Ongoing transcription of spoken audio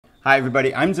Hi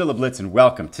everybody, I'm Zilla Blitz and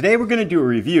welcome. Today we're going to do a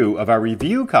review of our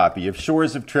review copy of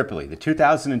Shores of Tripoli, the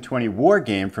 2020 war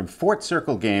game from Fort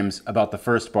Circle Games about the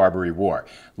First Barbary War.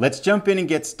 Let's jump in and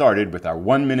get started with our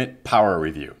 1-minute power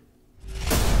review.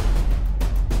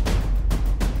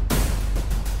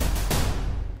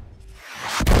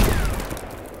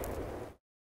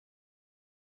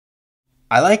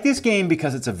 I like this game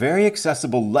because it's a very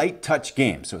accessible, light touch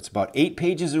game. So it's about 8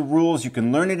 pages of rules. You can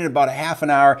learn it in about a half an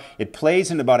hour. It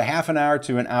plays in about a half an hour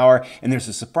to an hour, and there's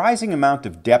a surprising amount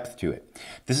of depth to it.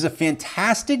 This is a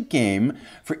fantastic game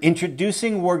for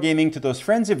introducing wargaming to those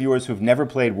friends of yours who've never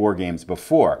played war games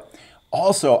before.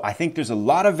 Also, I think there's a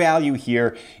lot of value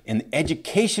here in the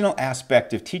educational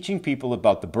aspect of teaching people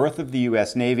about the birth of the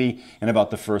U.S. Navy and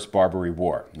about the First Barbary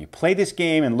War. When you play this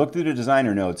game and look through the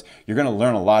designer notes, you're going to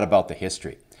learn a lot about the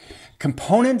history.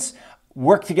 Components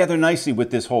work together nicely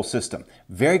with this whole system.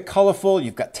 Very colorful,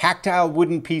 you've got tactile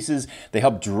wooden pieces. They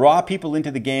help draw people into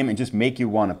the game and just make you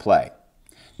want to play.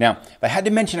 Now, if I had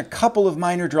to mention a couple of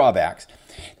minor drawbacks,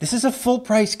 this is a full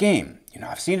price game.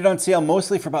 I've seen it on sale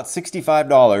mostly for about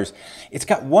 $65. It's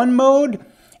got one mode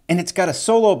and it's got a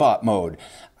solo bot mode.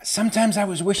 Sometimes I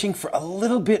was wishing for a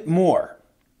little bit more.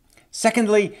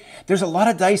 Secondly, there's a lot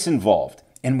of dice involved,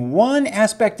 and one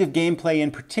aspect of gameplay in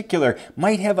particular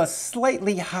might have a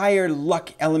slightly higher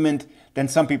luck element than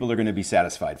some people are going to be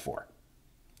satisfied for.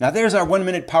 Now there's our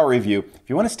 1-minute power review. If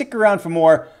you want to stick around for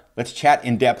more, let's chat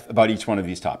in depth about each one of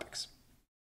these topics.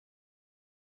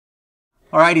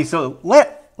 Alrighty, so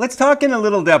let's talk in a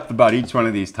little depth about each one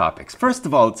of these topics. First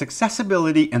of all, it's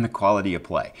accessibility and the quality of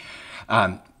play.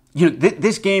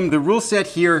 This game, the rule set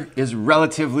here is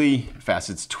relatively fast.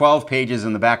 It's 12 pages,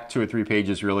 and the back 2 or 3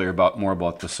 pages really are more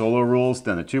about the solo rules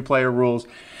than the 2-player rules.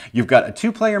 You've got a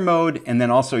 2-player mode, and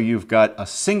then also you've got a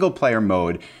single-player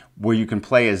mode where you can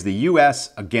play as the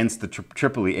U.S. against the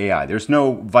Tripoli AI. There's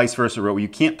no vice versa where you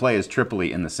can't play as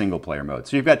Tripoli in the single-player mode.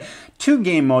 So you've got 2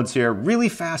 game modes here, really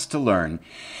fast to learn.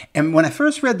 And when I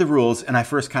first read the rules and I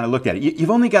first kind of looked at it, you've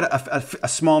only got a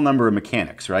small number of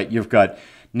mechanics, right? You've got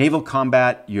naval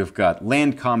combat, you've got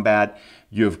land combat,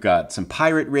 you've got some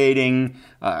pirate raiding,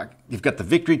 you've got the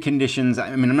victory conditions.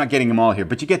 I mean, I'm not getting them all here,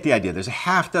 but you get the idea. There's a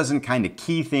half dozen kind of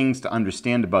key things to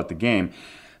understand about the game.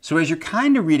 So as you're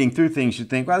kind of reading through things, you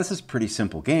think, wow, this is a pretty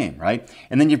simple game, right?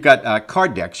 And then you've got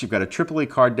card decks. You've got a Tripoli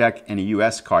card deck and a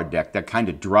US card deck that kind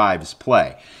of drives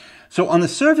play. So on the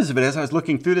surface of it, as I was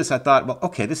looking through this, I thought, well,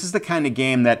 okay, this is the kind of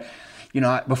game that,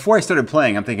 before I started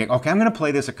playing, I'm thinking, okay, I'm going to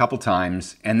play this a couple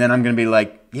times, and then I'm going to be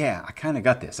like, yeah, I kind of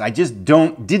got this. I just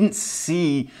didn't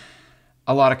see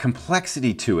a lot of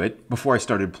complexity to it before I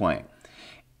started playing.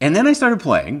 And then I started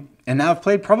playing, and now I've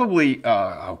played probably,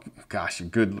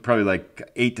 probably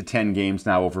like 8 to 10 games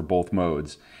now over both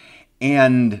modes.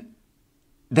 And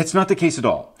that's not the case at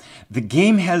all. The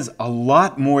game has a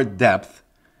lot more depth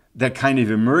that kind of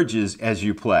emerges as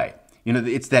you play.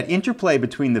 It's that interplay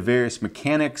between the various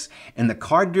mechanics and the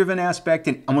card-driven aspect.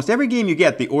 And almost every game you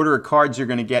get, the order of cards you're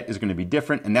going to get is going to be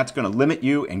different, and that's going to limit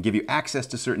you and give you access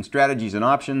to certain strategies and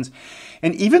options.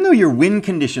 And even though your win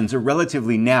conditions are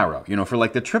relatively narrow, for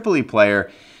like the Tripoli player,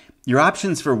 your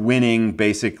options for winning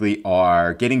basically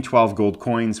are getting 12 gold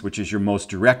coins, which is your most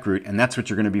direct route, and that's what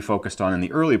you're going to be focused on in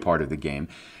the early part of the game.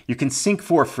 You can sink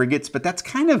 4 frigates, but that's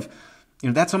kind of,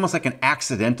 that's almost like an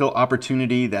accidental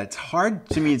opportunity that's hard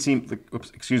to me, it seems,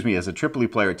 as a Tripoli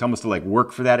player, it's almost to like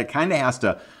work for that. It kind of has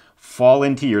to fall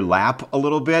into your lap a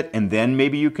little bit, and then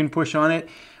maybe you can push on it.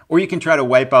 Or you can try to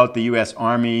wipe out the U.S.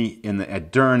 Army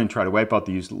at Dern and try to wipe out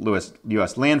the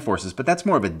U.S. land forces, but that's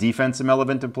more of a defensive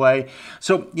element of play.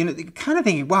 So, kind of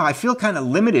thinking, wow, I feel kind of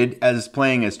limited as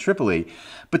playing as Tripoli.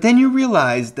 But then you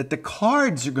realize that the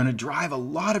cards are going to drive a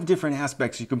lot of different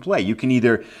aspects you can play. You can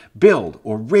either build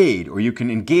or raid, or you can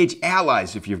engage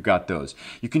allies if you've got those.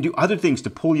 You can do other things to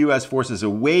pull U.S. forces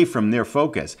away from their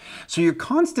focus. So you're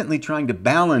constantly trying to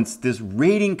balance this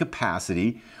raiding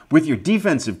capacity with your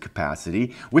defensive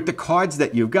capacity, with the cards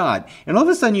that you've got. And all of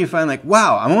a sudden you find like,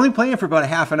 wow, I'm only playing for about a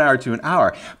half an hour to an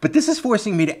hour, but this is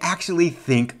forcing me to actually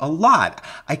think a lot.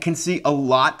 I can see a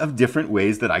lot of different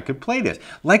ways that I could play this.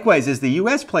 Likewise, as the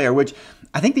US player, which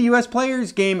I think the US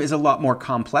player's game is a lot more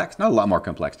complex, not a lot more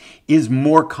complex, is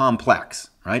more complex.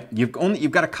 Right? You've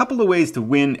got a couple of ways to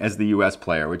win as the US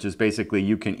player, which is basically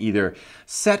you can either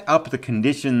set up the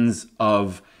conditions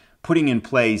of putting in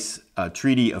place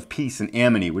treaty of peace and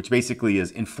amity, which basically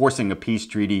is enforcing a peace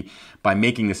treaty by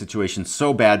making the situation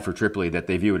so bad for Tripoli that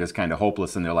they view it as kind of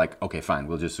hopeless, and they're like, okay, fine,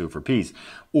 we'll just sue for peace.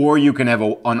 Or you can have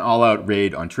an all-out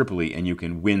raid on Tripoli, and you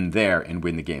can win there and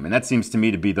win the game. And that seems to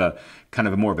me to be the kind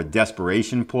of more of a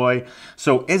desperation ploy.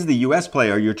 So as the U.S.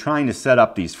 player, you're trying to set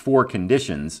up these 4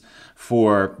 conditions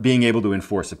for being able to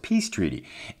enforce a peace treaty.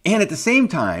 And at the same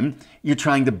time, you're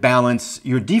trying to balance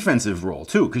your defensive role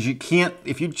too, because you can't,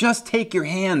 if you just take your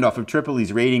hand off of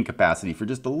Tripoli's raiding capacity for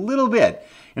just a little bit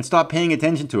and stop paying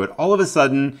attention to it, all of a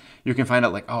sudden you can find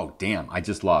out like, oh damn, I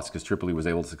just lost because Tripoli was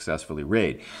able to successfully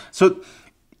raid. So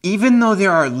even though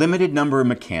there are a limited number of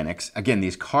mechanics, again,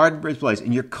 these card-based plays,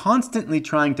 and you're constantly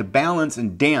trying to balance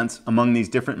and dance among these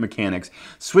different mechanics,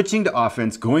 switching to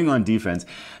offense, going on defense,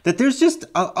 that there's just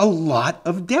a lot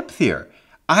of depth here.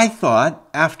 I thought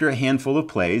after a handful of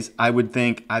plays, I would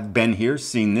think, I've been here,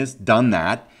 seen this, done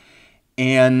that,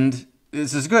 and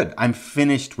this is good. I'm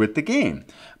finished with the game.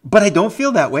 But I don't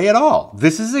feel that way at all.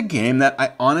 This is a game that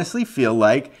I honestly feel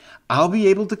like I'll be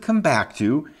able to come back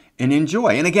to and enjoy.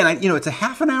 And again, it's a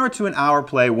half an hour to an hour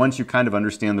play once you kind of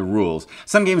understand the rules.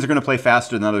 Some games are going to play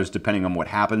faster than others depending on what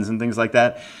happens and things like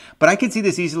that. But I could see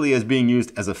this easily as being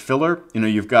used as a filler.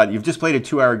 You've just played a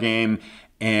 2-hour game,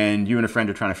 and you and a friend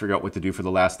are trying to figure out what to do for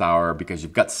the last hour because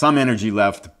you've got some energy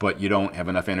left, but you don't have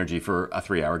enough energy for a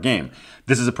 3-hour game.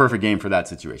 This is a perfect game for that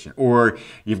situation. Or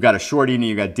you've got a short evening,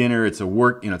 you've got dinner, it's a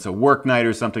work night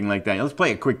or something like that. Let's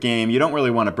play a quick game. You don't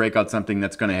really want to break out something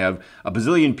that's going to have a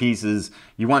bazillion pieces.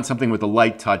 You want something with a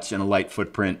light touch and a light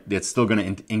footprint that's still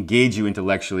going to engage you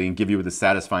intellectually and give you a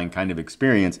satisfying kind of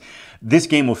experience. This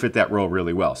game will fit that role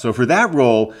really well. So for that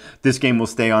role, this game will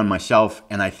stay on my shelf,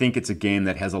 and I think it's a game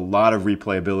that has a lot of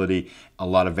replayability, a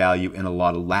lot of value, and a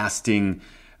lot of lasting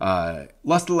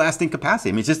capacity.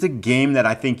 I mean, it's just a game that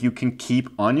I think you can keep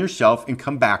on your shelf and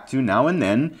come back to now and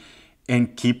then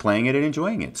and keep playing it and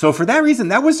enjoying it. So for that reason,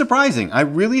 that was surprising. I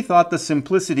really thought the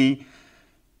simplicity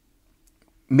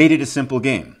made it a simple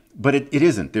game. But it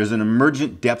isn't. There's an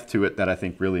emergent depth to it that I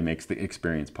think really makes the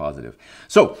experience positive.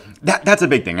 So that's a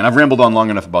big thing, and I've rambled on long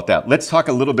enough about that. Let's talk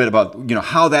a little bit about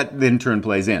how that in turn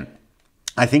plays in.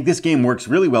 I think this game works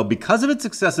really well because of its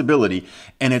accessibility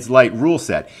and its light rule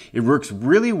set. It works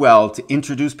really well to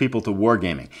introduce people to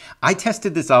wargaming. I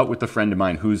tested this out with a friend of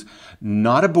mine who's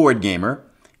not a board gamer,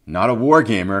 not a war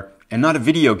gamer, and not a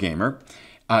video gamer.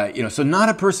 So not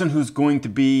a person who's going to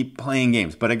be playing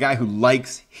games, but a guy who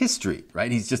likes history,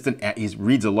 right? He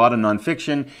reads a lot of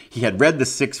nonfiction. He had read The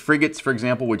Six Frigates, for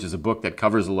example, which is a book that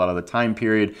covers a lot of the time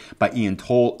period by Ian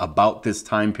Toll about this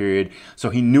time period. So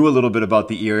he knew a little bit about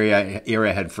the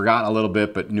era, had forgotten a little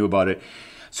bit, but knew about it.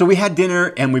 So we had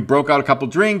dinner and we broke out a couple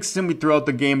drinks and we threw out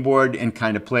the game board and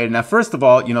kind of played. Now, first of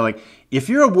all, if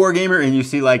you're a war gamer and you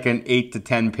see like an 8 to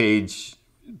 10 page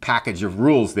package of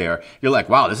rules there, you're like,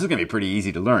 wow, this is going to be pretty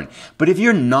easy to learn. But if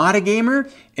you're not a gamer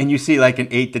and you see like an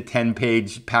 8 to 10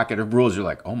 page packet of rules, you're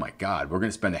like, oh my God, we're going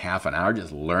to spend a half an hour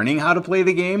just learning how to play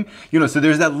the game. So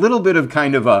there's that little bit of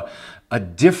kind of a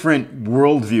different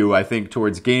worldview, I think,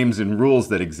 towards games and rules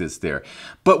that exist there.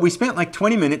 But we spent like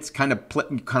 20 minutes kind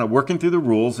of working through the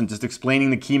rules and just explaining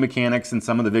the key mechanics and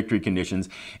some of the victory conditions.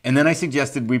 And then I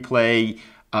suggested we play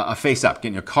a face-up,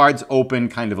 getting your cards open,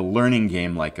 kind of a learning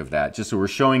game like of that. Just so we're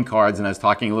showing cards, and I was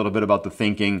talking a little bit about the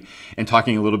thinking and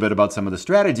talking a little bit about some of the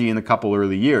strategy in a couple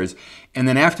early years. And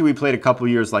then after we played a couple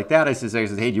years like that, I said,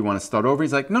 hey, do you want to start over?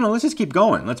 He's like, no, let's just keep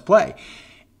going. Let's play.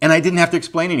 And I didn't have to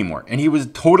explain anymore. And he was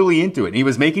totally into it. And he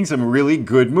was making some really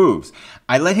good moves.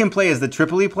 I let him play as the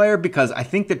Tripoli player because I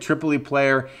think the Tripoli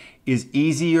player is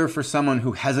easier for someone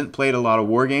who hasn't played a lot of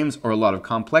war games or a lot of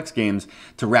complex games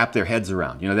to wrap their heads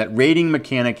around. That raiding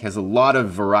mechanic has a lot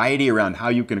of variety around how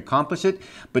you can accomplish it,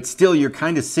 but still you're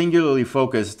kind of singularly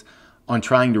focused on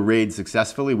trying to raid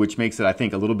successfully, which makes it, I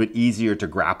think, a little bit easier to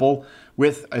grapple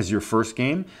with as your first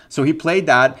game. So he played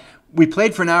that. We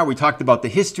played for an hour. We talked about the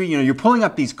history. You're pulling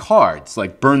up these cards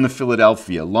like Burn the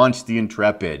Philadelphia, Launch the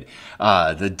Intrepid,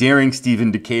 the Daring Stephen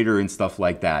Decatur and stuff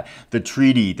like that, the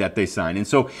treaty that they signed. And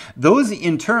so those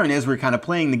in turn, as we're kind of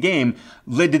playing the game,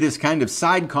 led to this kind of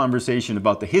side conversation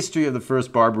about the history of the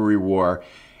First Barbary War.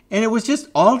 And it was just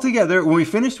all together, when we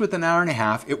finished with an hour and a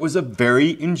half, it was a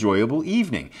very enjoyable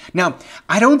evening. Now,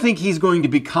 I don't think he's going to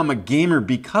become a gamer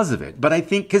because of it, but I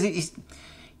think because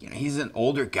he's an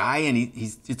older guy and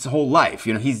it's a whole life.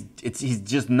 He's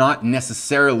just not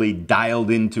necessarily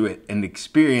dialed into it an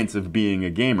experience of being a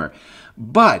gamer.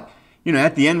 But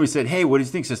at the end we said, hey, what do you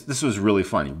think? This was really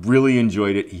fun. He really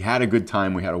enjoyed it. He had a good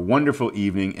time. We had a wonderful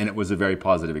evening, and it was a very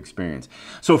positive experience.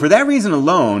 So for that reason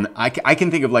alone, I can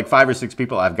think of like 5 or 6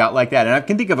 people I've got like that. And I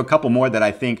can think of a couple more that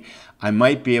I think I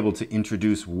might be able to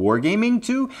introduce wargaming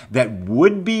to that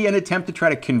would be an attempt to try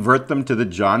to convert them to the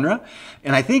genre.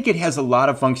 And I think it has a lot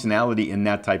of functionality in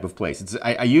that type of place.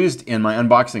 I used in my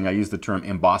unboxing, I used the term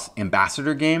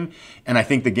ambassador game, and I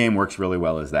think the game works really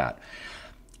well as that.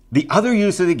 The other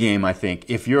use of the game, I think,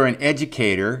 if you're an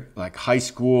educator, like high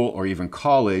school or even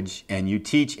college, and you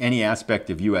teach any aspect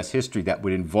of U.S. history that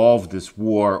would involve this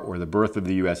war or the birth of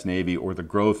the U.S. Navy or the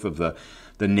growth of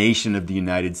the nation of the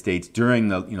United States during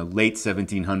the late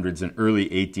 1700s and early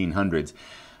 1800s,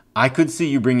 I could see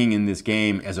you bringing in this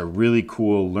game as a really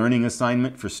cool learning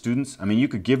assignment for students. I mean, you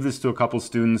could give this to a couple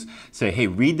students, say, hey,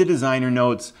 read the designer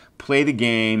notes, play the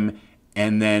game,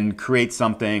 and then create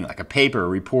something like a paper, a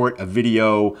report, a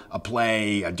video, a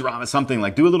play, a drama, something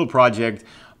like do a little project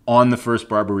on the First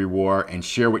Barbary War and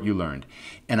share what you learned.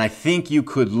 And I think you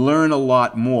could learn a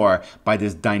lot more by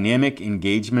this dynamic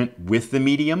engagement with the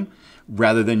medium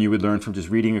rather than you would learn from just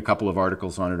reading a couple of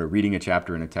articles on it or reading a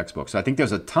chapter in a textbook. So I think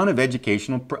there's a ton of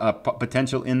educational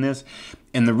potential in this.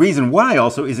 And the reason why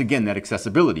also is, again, that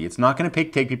accessibility. It's not going to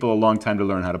take people a long time to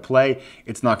learn how to play.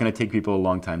 It's not going to take people a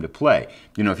long time to play.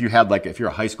 If you had if you're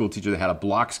a high school teacher that had a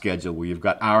block schedule where you've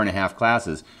got hour-and-a-half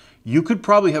classes, you could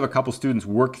probably have a couple students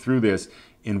work through this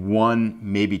in 1,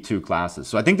 maybe 2 classes.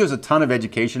 So I think there's a ton of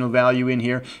educational value in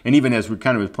here. And even as we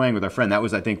kind of was playing with our friend, that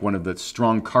was, I think, one of the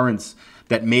strong currents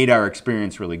that made our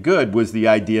experience really good was the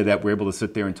idea that we're able to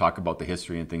sit there and talk about the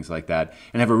history and things like that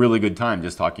and have a really good time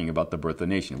just talking about the birth of the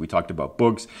nation. We talked about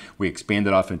books. We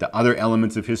expanded off into other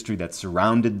elements of history that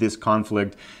surrounded this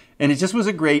conflict. And it just was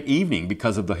a great evening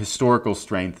because of the historical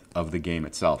strength of the game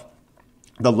itself.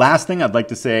 The last thing I'd like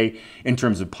to say in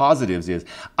terms of positives is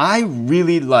I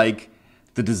really like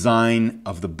the design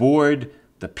of the board,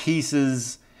 the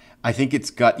pieces. I think it's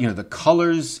got, the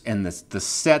colors and the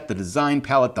set, the design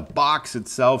palette, the box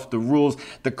itself, the rules.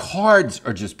 The cards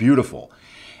are just beautiful.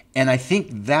 And I think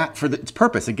that for its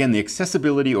purpose, again, the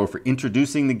accessibility or for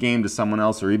introducing the game to someone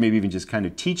else or maybe even just kind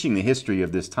of teaching the history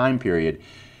of this time period,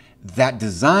 that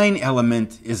design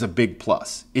element is a big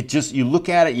plus. You look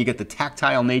at it, you get the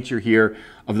tactile nature here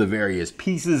of the various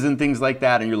pieces and things like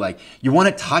that, and you're like, you want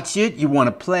to touch it, you want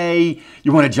to play,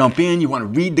 you want to jump in, you want to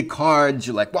read the cards,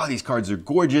 you're like, wow, these cards are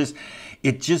gorgeous.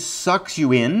 It just sucks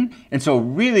you in. And so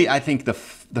really, I think the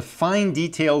fine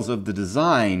details of the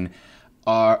design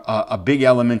are a big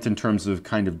element in terms of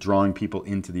kind of drawing people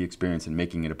into the experience and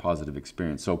making it a positive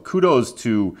experience. So kudos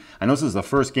to, I know this is the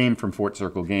first game from Fort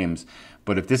Circle Games,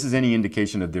 but if this is any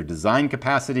indication of their design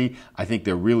capacity, I think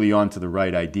they're really on to the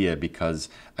right idea because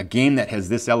a game that has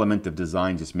this element of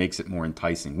design just makes it more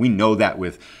enticing. We know that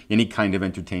with any kind of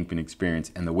entertainment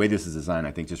experience, and the way this is designed,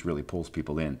 I think, just really pulls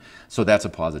people in. So that's a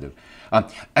positive.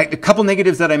 A couple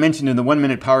negatives that I mentioned in the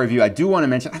 1-minute power review, I do want to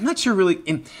mention. I'm not sure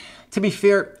really, to be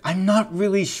fair, I'm not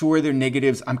really sure they're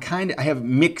negatives. I have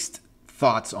mixed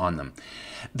thoughts on them.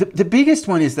 The biggest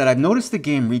one is that I've noticed the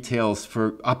game retails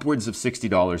for upwards of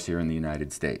 $60 here in the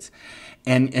United States.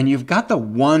 And you've got the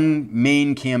one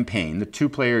main campaign, the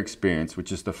 2-player experience,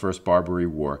 which is the First Barbary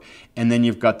War. And then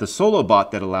you've got the solo bot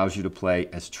that allows you to play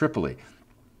as Tripoli.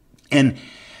 And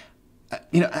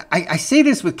I say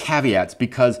this with caveats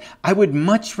because I would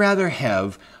much rather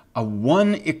have a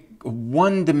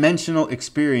one-dimensional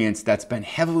experience that's been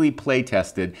heavily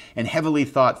play-tested and heavily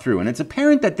thought through. And it's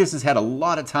apparent that this has had a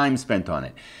lot of time spent on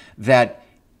it, that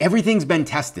everything's been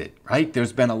tested, right?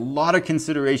 There's been a lot of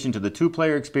consideration to the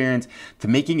 2-player experience, to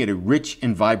making it a rich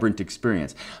and vibrant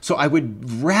experience. So I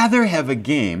would rather have a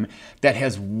game that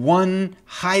has one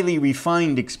highly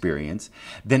refined experience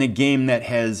than a game that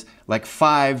has like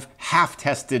 5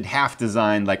 half-tested,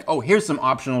 half-designed, like, oh, here's some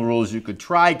optional rules you could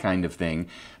try kind of thing,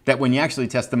 that when you actually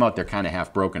test them out, they're kind of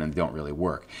half broken and don't really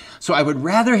work. So I would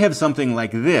rather have something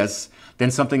like this than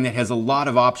something that has a lot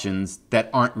of options that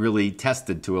aren't really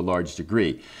tested to a large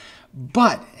degree.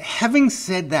 But having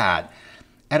said that,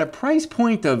 at a price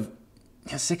point of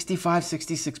 $65,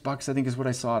 $66, I think is what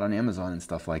I saw it on Amazon and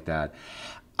stuff like that,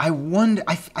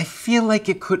 I feel like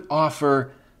it could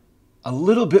offer a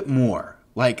little bit more.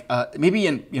 Like maybe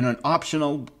an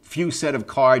optional few set of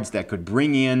cards that could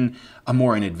bring in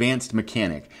an advanced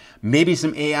mechanic. Maybe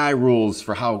some AI rules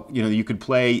for how you could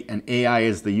play an AI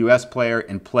as the US player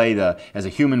and play as a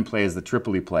human play as the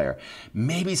Tripoli player.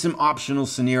 Maybe some optional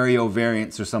scenario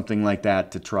variants or something like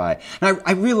that to try. Now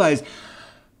I realize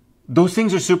those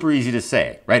things are super easy to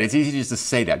say, right? It's easy just to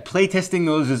say that. Playtesting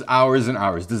those is hours and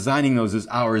hours. Designing those is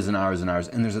hours and hours and hours.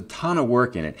 And there's a ton of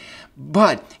work in it.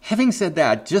 But having said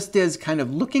that, just as kind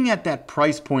of looking at that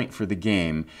price point for the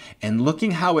game and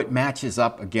looking how it matches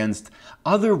up against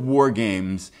other war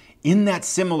games in that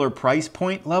similar price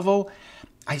point level,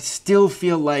 I still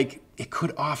feel like it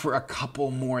could offer a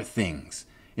couple more things.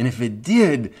 And if it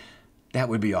did, that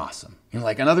would be awesome. You know,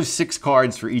 like another 6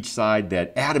 cards for each side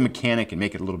that add a mechanic and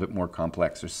make it a little bit more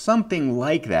complex or something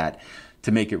like that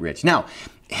to make it rich. Now,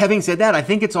 having said that, I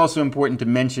think it's also important to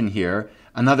mention here,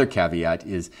 another caveat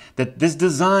is that this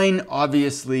design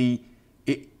obviously,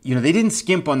 you know, they didn't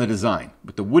skimp on the design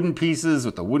with the wooden pieces,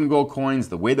 with the wooden gold coins,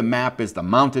 the way the map is, the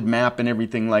mounted map and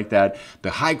everything like that,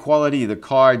 the high quality of the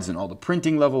cards and all the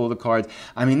printing level of the cards.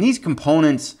 I mean, these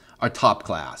components are top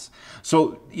class.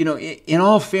 So, you know, in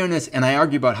all fairness, and I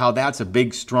argue about how that's a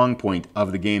big strong point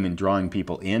of the game in drawing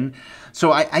people in.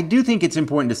 So I do think it's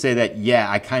important to say that, yeah,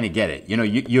 I kind of get it. You know,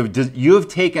 you have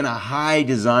taken a high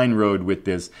design road with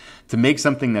this to make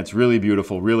something that's really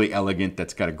beautiful, really elegant,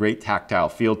 that's got a great tactile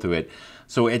feel to it.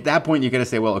 So at that point, you got to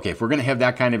say, well, okay, if we're going to have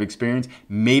that kind of experience,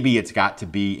 maybe it's got to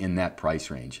be in that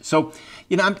price range. So,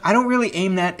 you know, I don't really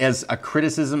aim that as a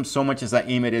criticism so much as I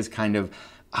aim it as kind of,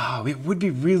 oh, it would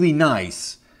be really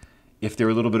nice if there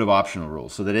were a little bit of optional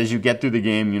rules, so that as you get through the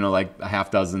game, you know, like a half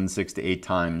dozen, 6 to 8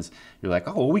 times, you're like,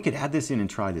 oh, well, we could add this in and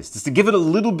try this, just to give it a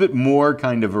little bit more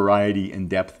kind of variety and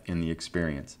depth in the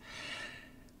experience.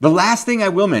 The last thing I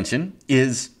will mention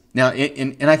is, now,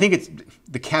 and I think it's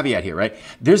the caveat here, right?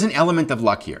 There's an element of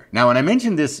luck here. Now, when I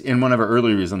mentioned this in one of our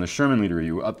earlier reviews on the Sherman Leader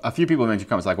review, a few people mentioned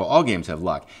comments like, well, all games have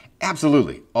luck.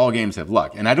 Absolutely, all games have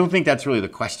luck. And I don't think that's really the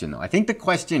question, though. I think the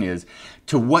question is,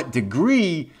 to what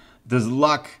degree does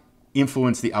luck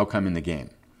influence the outcome in the game?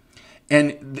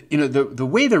 And you know, the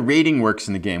way the rating works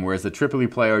in the game, whereas the Tripoli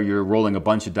player, you're rolling a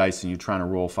bunch of dice and you're trying to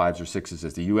roll 5s or 6s.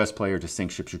 As the US player to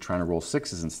sink ships, you're trying to roll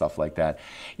 6s and stuff like that.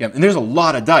 Yeah, and there's a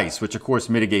lot of dice, which of course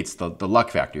mitigates the luck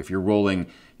factor. If you're rolling,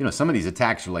 you know, some of these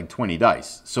attacks are like 20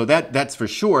 dice. So that's for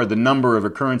sure, the number of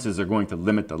occurrences are going to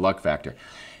limit the luck factor.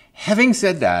 Having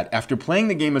said that, after playing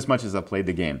the game as much as I've played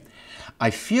the game, I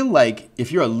feel like if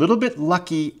you're a little bit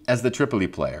lucky as the Tripoli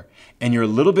player and you're a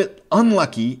little bit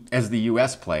unlucky as the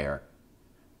US player,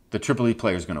 the Tripoli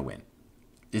player is going to win.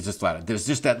 It's just flat out. There's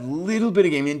just that little bit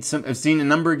of game. I've seen a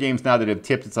number of games now that have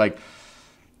tipped. It's like,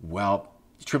 well,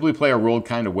 the Tripoli player rolled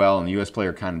kind of well and the US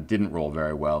player kind of didn't roll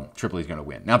very well. Tripoli's going to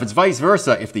win. Now, if it's vice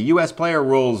versa, if the US player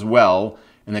rolls well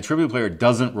and the Tripoli player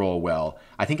doesn't roll well,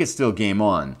 I think it's still game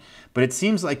on. But it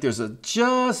seems like there's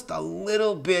just a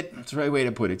little bit, that's the right way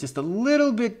to put it, just a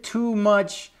little bit too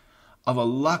much of a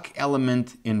luck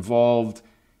element involved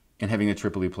in having the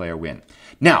Tripoli player win.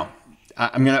 Now,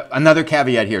 another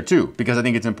caveat here too, because I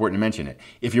think it's important to mention it.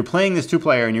 If you're playing this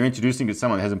 2-player and you're introducing it to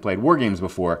someone that hasn't played war games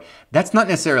before, that's not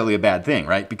necessarily a bad thing,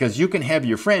 right? Because you can have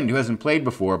your friend who hasn't played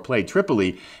before play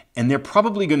Tripoli, and they're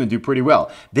probably going to do pretty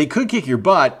well. They could kick your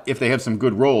butt if they have some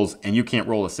good rolls and you can't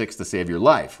roll a 6 to save your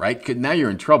life, right? Now you're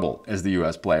in trouble as the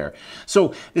US player.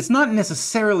 So it's not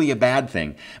necessarily a bad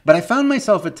thing, but I found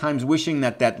myself at times wishing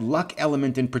that that luck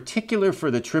element, in particular for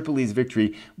the Tripoli's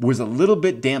victory, was a little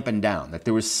bit dampened down, that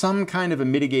there was some kind of a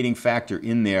mitigating factor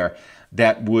in there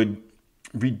that would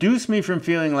reduce me from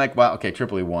feeling like, well, okay,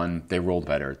 Tripoli won, they rolled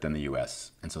better than the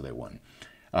US, and so they won.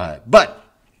 But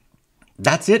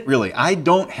that's it, really. I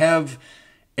don't have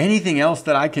anything else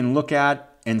that I can look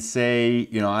at and say,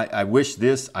 you know, I wish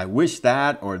this, I wish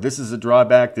that, or this is a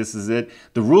drawback, this is it.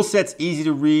 The rule set's easy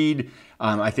to read.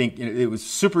 I think it was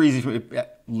super easy.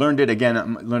 Learned it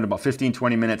again, learned about 15,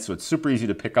 20 minutes, so it's super easy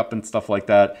to pick up and stuff like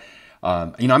that.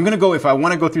 You know, I'm going to go, if I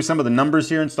want to go through some of the numbers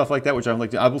here and stuff like that, which I would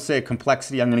like to, I will say a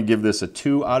complexity, I'm going to give this a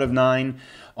 2 out of 9.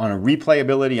 On a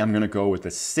replayability, I'm going to go with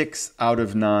a 6 out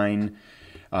of 9.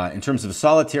 In terms of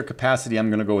solitaire capacity, I'm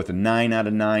going to go with a 9 out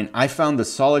of 9. I found the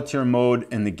solitaire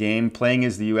mode in the game, playing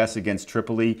as the US against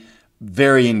Tripoli,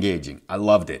 very engaging. I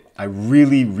loved it. I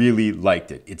really, really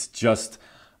liked it. It's just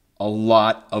a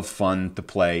lot of fun to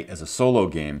play as a solo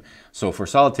game. So for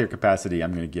solitaire capacity,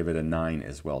 I'm going to give it a 9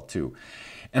 as well, too.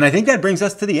 And I think that brings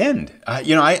us to the end.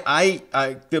 You know,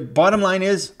 the bottom line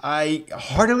is I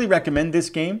heartily recommend this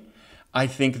game. I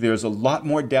think there's a lot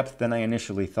more depth than I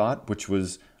initially thought, which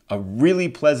was a really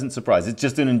pleasant surprise. It's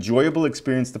just an enjoyable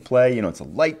experience to play. You know, it's a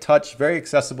light touch, very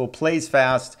accessible, plays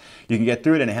fast. You can get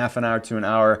through it in a half an hour to an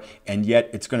hour, and yet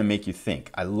it's going to make you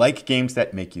think. I like games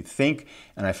that make you think,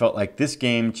 and I felt like this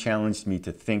game challenged me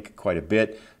to think quite a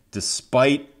bit,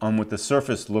 despite on what the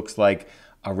surface looks like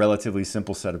a relatively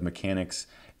simple set of mechanics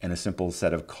and a simple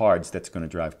set of cards that's going to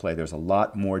drive play. There's a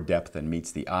lot more depth than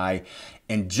meets the eye.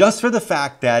 And just for the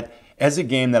fact that as a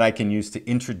game that I can use to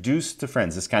introduce to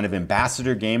friends, this kind of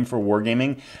ambassador game for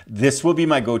wargaming, this will be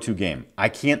my go-to game. I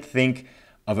can't think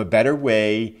of a better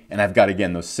way, and I've got,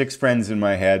 again, those 6 friends in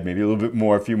my head, maybe a little bit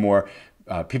more, a few more,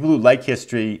 people who like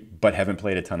history but haven't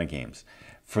played a ton of games.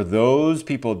 For those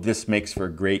people, this makes for a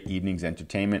great evening's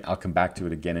entertainment. I'll come back to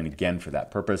it again and again for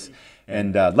that purpose.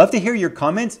 And love to hear your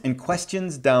comments and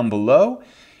questions down below.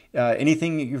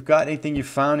 Anything you've got, anything you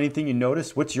found, anything you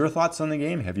noticed, what's your thoughts on the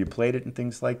game? Have you played it and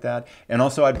things like that? And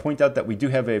also I'd point out that we do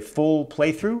have a full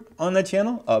playthrough on the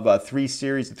channel of a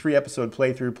 3-episode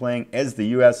playthrough playing as the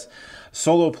US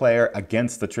solo player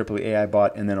against the Tripoli AI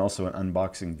bot, and then also an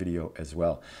unboxing video as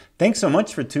well. Thanks so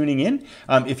much for tuning in.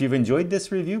 If you've enjoyed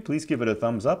this review, please give it a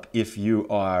thumbs up. If you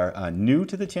are new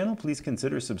to the channel, please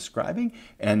consider subscribing,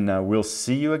 and we'll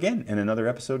see you again in another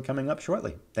episode coming up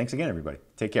shortly. Thanks again, everybody.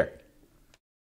 Take care.